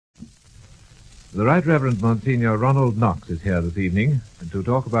The Right Reverend Monsignor Ronald Knox is here this evening to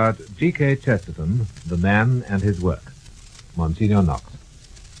talk about G.K. Chesterton, the man and his work. Monsignor Knox.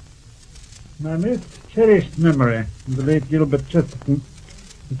 My most cherished memory of the late Gilbert Chesterton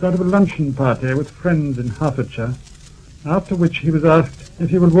is that of a luncheon party with friends in Hertfordshire, after which he was asked if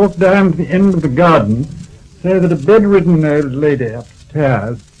he would walk down to the end of the garden so that a bedridden old lady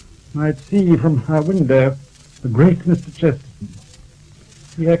upstairs might see from her window the great Mr. Chesterton.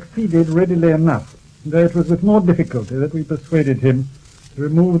 He acceded readily enough, though it was with more difficulty that we persuaded him to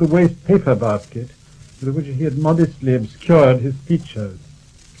remove the waste paper basket with which he had modestly obscured his features.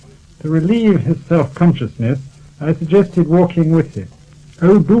 To relieve his self-consciousness, I suggested walking with him.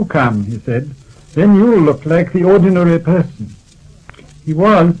 "Oh, do come," he said, "then you'll look like the ordinary person." He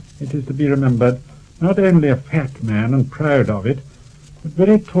was, it is to be remembered, not only a fat man and proud of it, but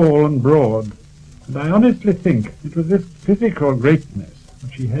very tall and broad, and I honestly think it was this physical greatness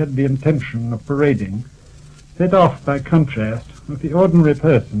which he had the intention of parading, set off by contrast with the ordinary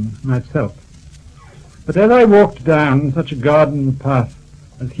person, myself. But as I walked down such a garden path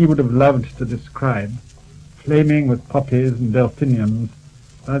as he would have loved to describe, flaming with poppies and delphiniums,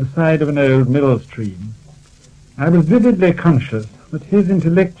 by the side of an old mill stream, I was vividly conscious that his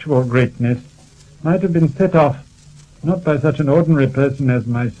intellectual greatness might have been set off not by such an ordinary person as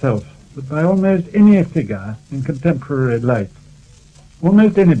myself, but by almost any figure in contemporary life.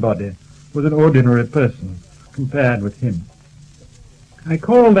 Almost anybody was an ordinary person compared with him. I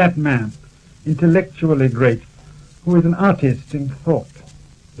call that man intellectually great who is an artist in thought.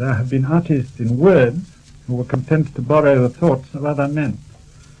 There have been artists in words who were content to borrow the thoughts of other men.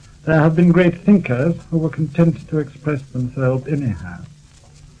 There have been great thinkers who were content to express themselves anyhow.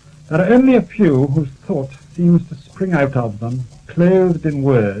 There are only a few whose thought seems to spring out of them, clothed in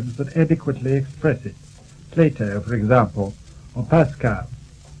words that adequately express it. Plato, for example, or Pascal.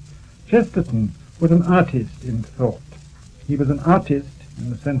 Chesterton was an artist in thought. He was an artist in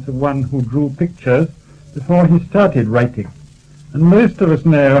the sense of one who drew pictures before he started writing, and most of us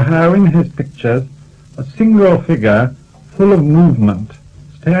know how in his pictures a single figure full of movement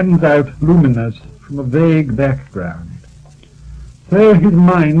stands out luminous from a vague background. So his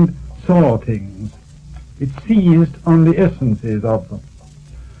mind saw things. It seized on the essences of them.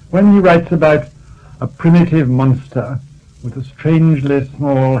 When he writes about a primitive monster with a strangely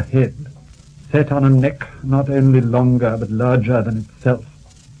small head, set on a neck not only longer but larger than itself,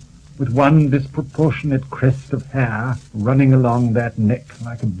 with one disproportionate crest of hair running along that neck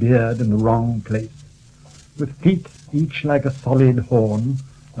like a beard in the wrong place, with feet each like a solid horn,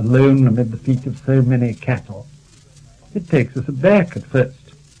 alone amid the feet of so many cattle. It takes us aback at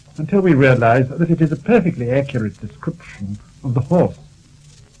first, until we realize that it is a perfectly accurate description of the horse.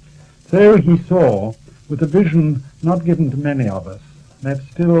 So he saw, with a vision not given to many of us, that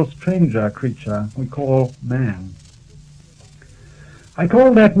still stranger creature we call man. I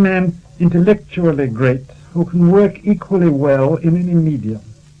call that man intellectually great who can work equally well in any medium.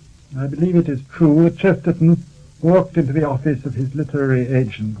 I believe it is true that Chesterton walked into the office of his literary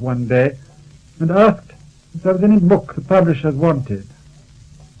agent one day and asked if there was any book the publishers wanted.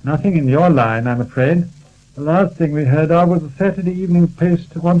 "Nothing in your line, I'm afraid. The last thing we heard of was the Saturday Evening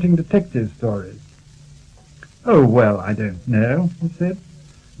Post wanting detective stories." "Oh, well, I don't know," he said,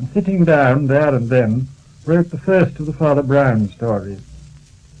 and sitting down there and then wrote the first of the Father Brown stories.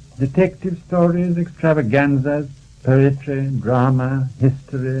 Detective stories, extravaganzas, poetry, drama,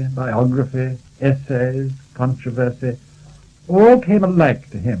 history, biography, essays, controversy, all came alike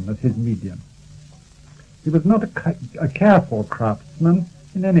to him as his medium. He was not a careful craftsman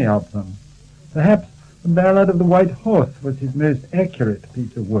in any of them. Perhaps the Ballad of the White Horse was his most accurate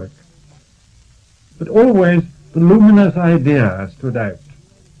piece of work. But always the luminous idea stood out,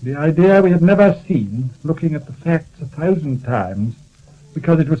 the idea we had never seen, looking at the facts 1,000 times,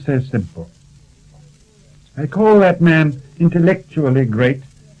 because it was so simple. I call that man intellectually great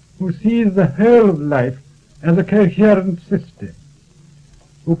who sees the whole of life as a coherent system,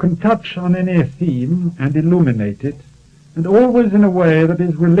 who can touch on any theme and illuminate it, and always in a way that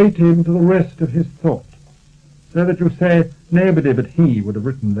is relating to the rest of his thought, so that you say nobody but he would have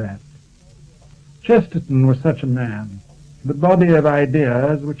written that. Chesterton was such a man. The body of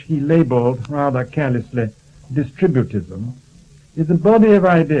ideas, which he labeled rather carelessly distributism, is a body of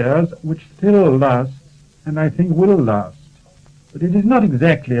ideas which still lasts, and I think will last. But it is not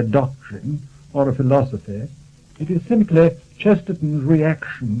exactly a doctrine or a philosophy. It is simply Chesterton's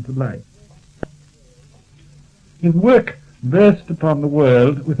reaction to life. His work burst upon the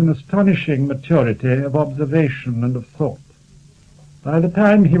world with an astonishing maturity of observation and of thought. By the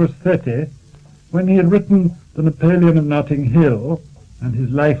time he was 30, when he had written The Napoleon of Notting Hill and his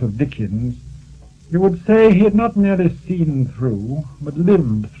Life of Dickens, You would say he had not merely seen through, but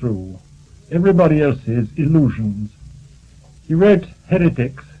lived through everybody else's illusions. He wrote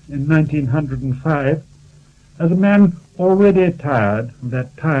Heretics in 1905 as a man already tired of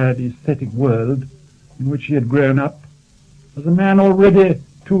that tired aesthetic world in which he had grown up, as a man already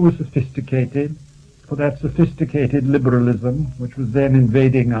too sophisticated for that sophisticated liberalism which was then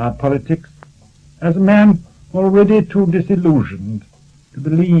invading our politics, as a man already too disillusioned to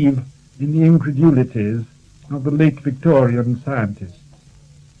believe in the incredulities of the late Victorian scientists.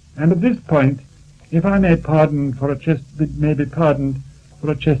 And at this point, if I may be pardoned for a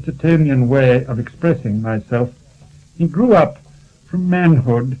Chestertonian way of expressing myself, he grew up from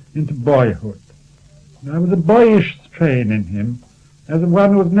manhood into boyhood. There was a boyish strain in him, as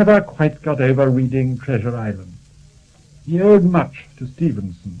one who has never quite got over reading Treasure Island. He owed much to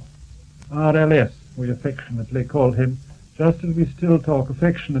Stevenson. RLS, we affectionately called him, just as we still talk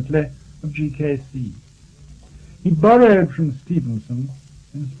affectionately of GKC. He borrowed from Stevenson,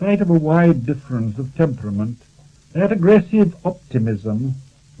 in spite of a wide difference of temperament, that aggressive optimism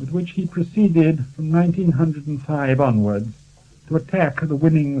with which he proceeded from 1905 onwards to attack the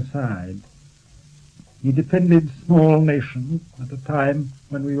winning side. He defended small nations at a time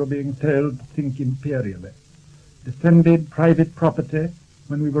when we were being told to think imperially, defended private property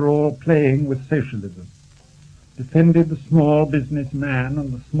when we were all playing with socialism, defended the small businessman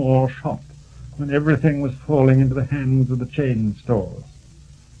and the small shop when everything was falling into the hands of the chain stores,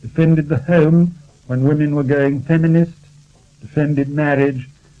 defended the home when women were going feminist, defended marriage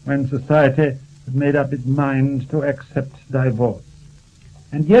when society had made up its mind to accept divorce.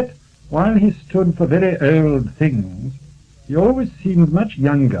 And yet, while he stood for very old things, he always seemed much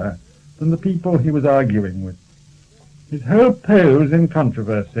younger than the people he was arguing with. His whole pose in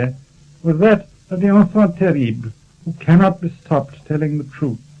controversy was that of the enfant terrible who cannot be stopped telling the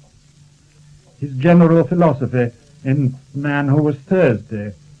truth. His general philosophy in Man Who Was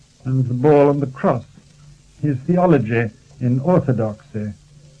Thursday and The Ball and the Cross, his theology in Orthodoxy,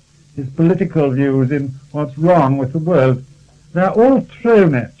 his political views in What's Wrong with the World, they are all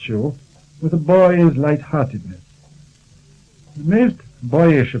thrown at you with a boy's light-heartedness. The most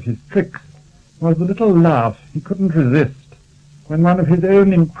boyish of his tricks was the little laugh he couldn't resist when one of his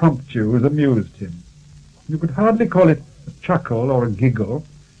own impromptus amused him. You could hardly call it a chuckle or a giggle,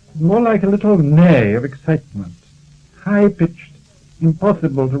 more like a little neigh of excitement, high-pitched,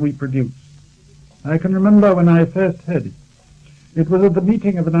 impossible to reproduce. I can remember when I first heard it. It was at the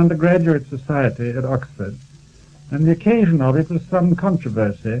meeting of an undergraduate society at Oxford, and the occasion of it was some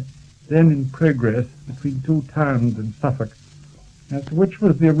controversy then in progress between two towns in Suffolk, as to which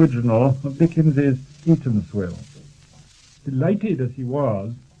was the original of Dickens's Eatanswill. Delighted as he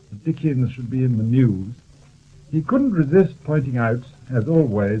was that Dickens should be in the news, he couldn't resist pointing out, as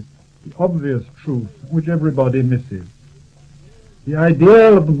always, the obvious truth which everybody misses. The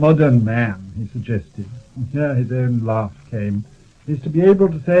ideal of the modern man, he suggested, and here his own laugh came, is to be able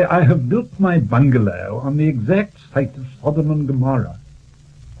to say, I have built my bungalow on the exact site of Sodom and Gomorrah.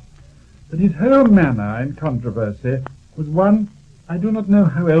 But his whole manner in controversy was one, I do not know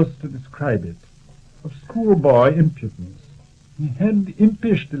how else to describe it, of schoolboy impudence. He had the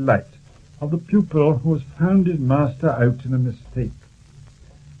impish delight of the pupil who has found his master out in a mistake.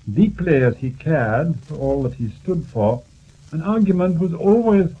 Deeply as he cared for all that he stood for, an argument was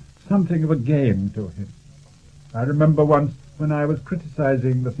always something of a game to him. I remember once when I was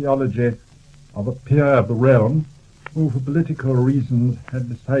criticizing the theology of a peer of the realm, who for political reasons had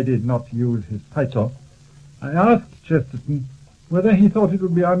decided not to use his title, I asked Chesterton whether he thought it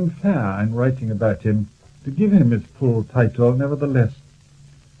would be unfair in writing about him to give him his full title nevertheless.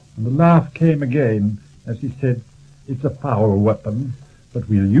 And the laugh came again as he said, it's a foul weapon, but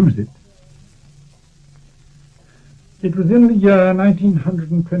we'll use it. It was in the year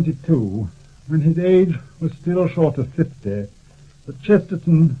 1922, when his age was still short of 50, that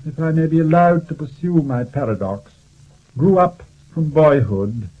Chesterton, if I may be allowed to pursue my paradox, grew up from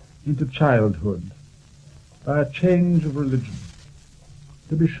boyhood into childhood by a change of religion.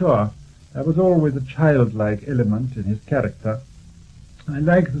 To be sure, there was always a childlike element in his character. I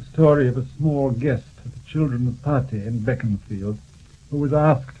like the story of a small guest at a children's party in Beaconsfield, who was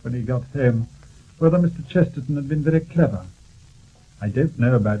asked when he got home whether Mr. Chesterton had been very clever. I don't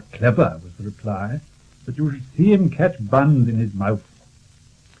know about clever, was the reply, but you should see him catch buns in his mouth.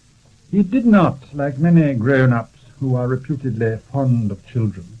 He did not, like many grown-ups who are reputedly fond of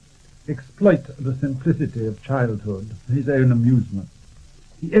children, exploit the simplicity of childhood for his own amusement.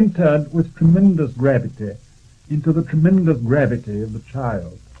 He entered with tremendous gravity into the tremendous gravity of the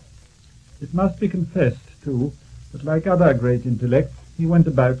child. It must be confessed, too, that like other great intellects, he went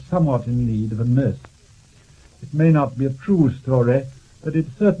about somewhat in need of a nurse. It may not be a true story, but it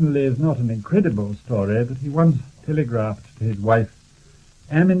certainly is not an incredible story that he once telegraphed to his wife,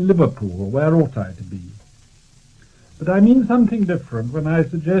 "Am in Liverpool, where ought I to be?" But I mean something different when I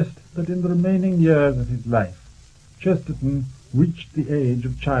suggest that in the remaining years of his life, Chesterton reached the age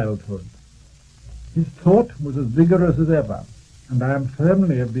of childhood. His thought was as vigorous as ever, and I am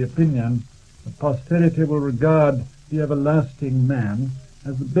firmly of the opinion that posterity will regard The Everlasting Man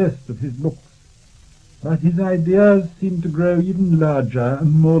as the best of his books. But his ideas seemed to grow even larger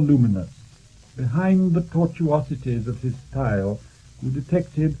and more luminous. Behind the tortuosities of his style, you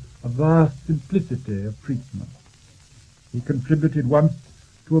detected a vast simplicity of treatment. He contributed once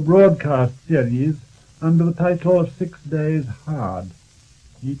to a broadcast series under the title of 6 Days Hard.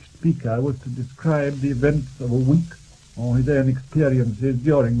 Each speaker was to describe the events of a week or his own experiences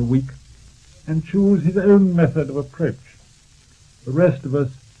during the week and choose his own method of approach. The rest of us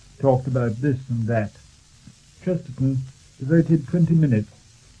talked about this and that. Chesterton devoted 20 minutes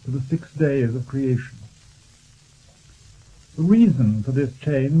to the 6 days of creation. The reason for this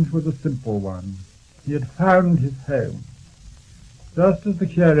change was a simple one. He had found his home. Just as the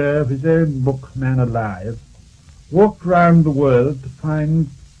hero of his own book, Man Alive, walked round the world to find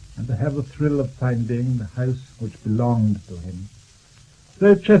and to have the thrill of finding the house which belonged to him,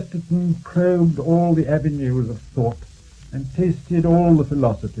 so Chesterton probed all the avenues of thought and tasted all the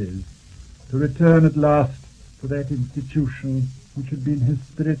philosophies, to return at last to that institution which had been his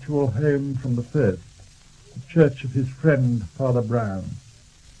spiritual home from the first, the church of his friend Father Brown.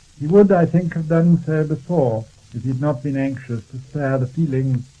 He would, I think, have done so before if he had not been anxious to spare the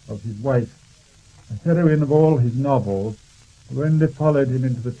feelings of his wife, the heroine of all his novels, who only followed him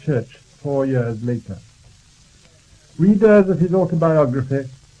into the church 4 years later. Readers of his autobiography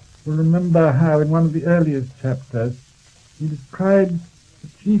will remember how in one of the earliest chapters he describes the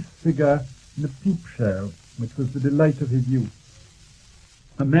chief figure in a peep show, which was the delight of his youth.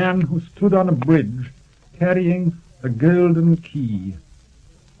 A man who stood on a bridge carrying a golden key.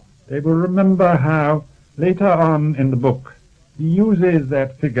 They will remember how, later on in the book, he uses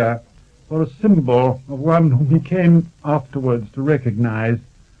that figure for a symbol of one whom he came afterwards to recognize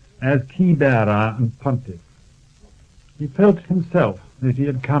as key-bearer and pontiff. He felt himself that he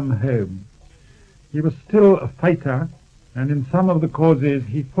had come home. He was still a fighter, and in some of the causes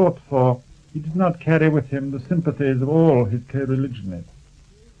he fought for, he did not carry with him the sympathies of all his co-religionists.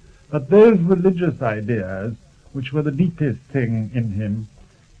 But those religious ideas, which were the deepest thing in him,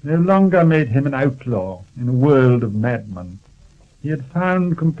 no longer made him an outlaw in a world of madmen. He had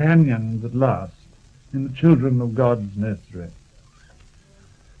found companions at last in the children of God's nursery.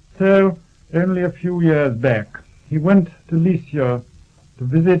 So, only a few years back, he went to Lisieux to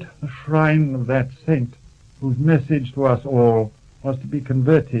visit the shrine of that saint whose message to us all was to be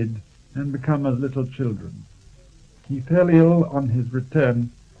converted and become as little children. He fell ill on his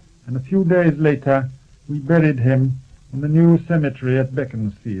return, and a few days later we buried him in the new cemetery at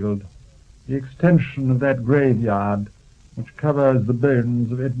Beaconsfield, the extension of that graveyard which covers the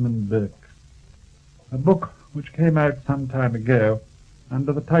bones of Edmund Burke. A book which came out some time ago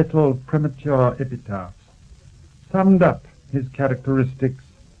under the title Premature Epitaphs summed up his characteristics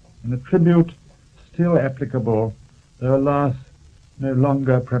in a tribute still applicable, though alas no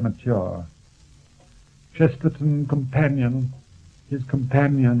longer premature. Chesterton companion, his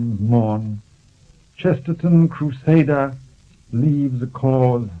companions mourn. Chesterton crusader leaves a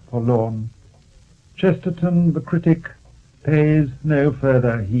cause forlorn. Chesterton the critic pays no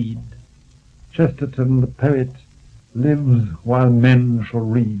further heed. Chesterton the poet lives while men shall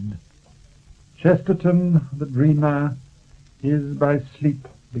read. Chesterton the dreamer is by sleep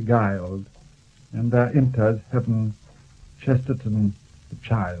beguiled, and there enters heaven Chesterton the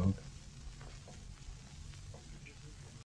child.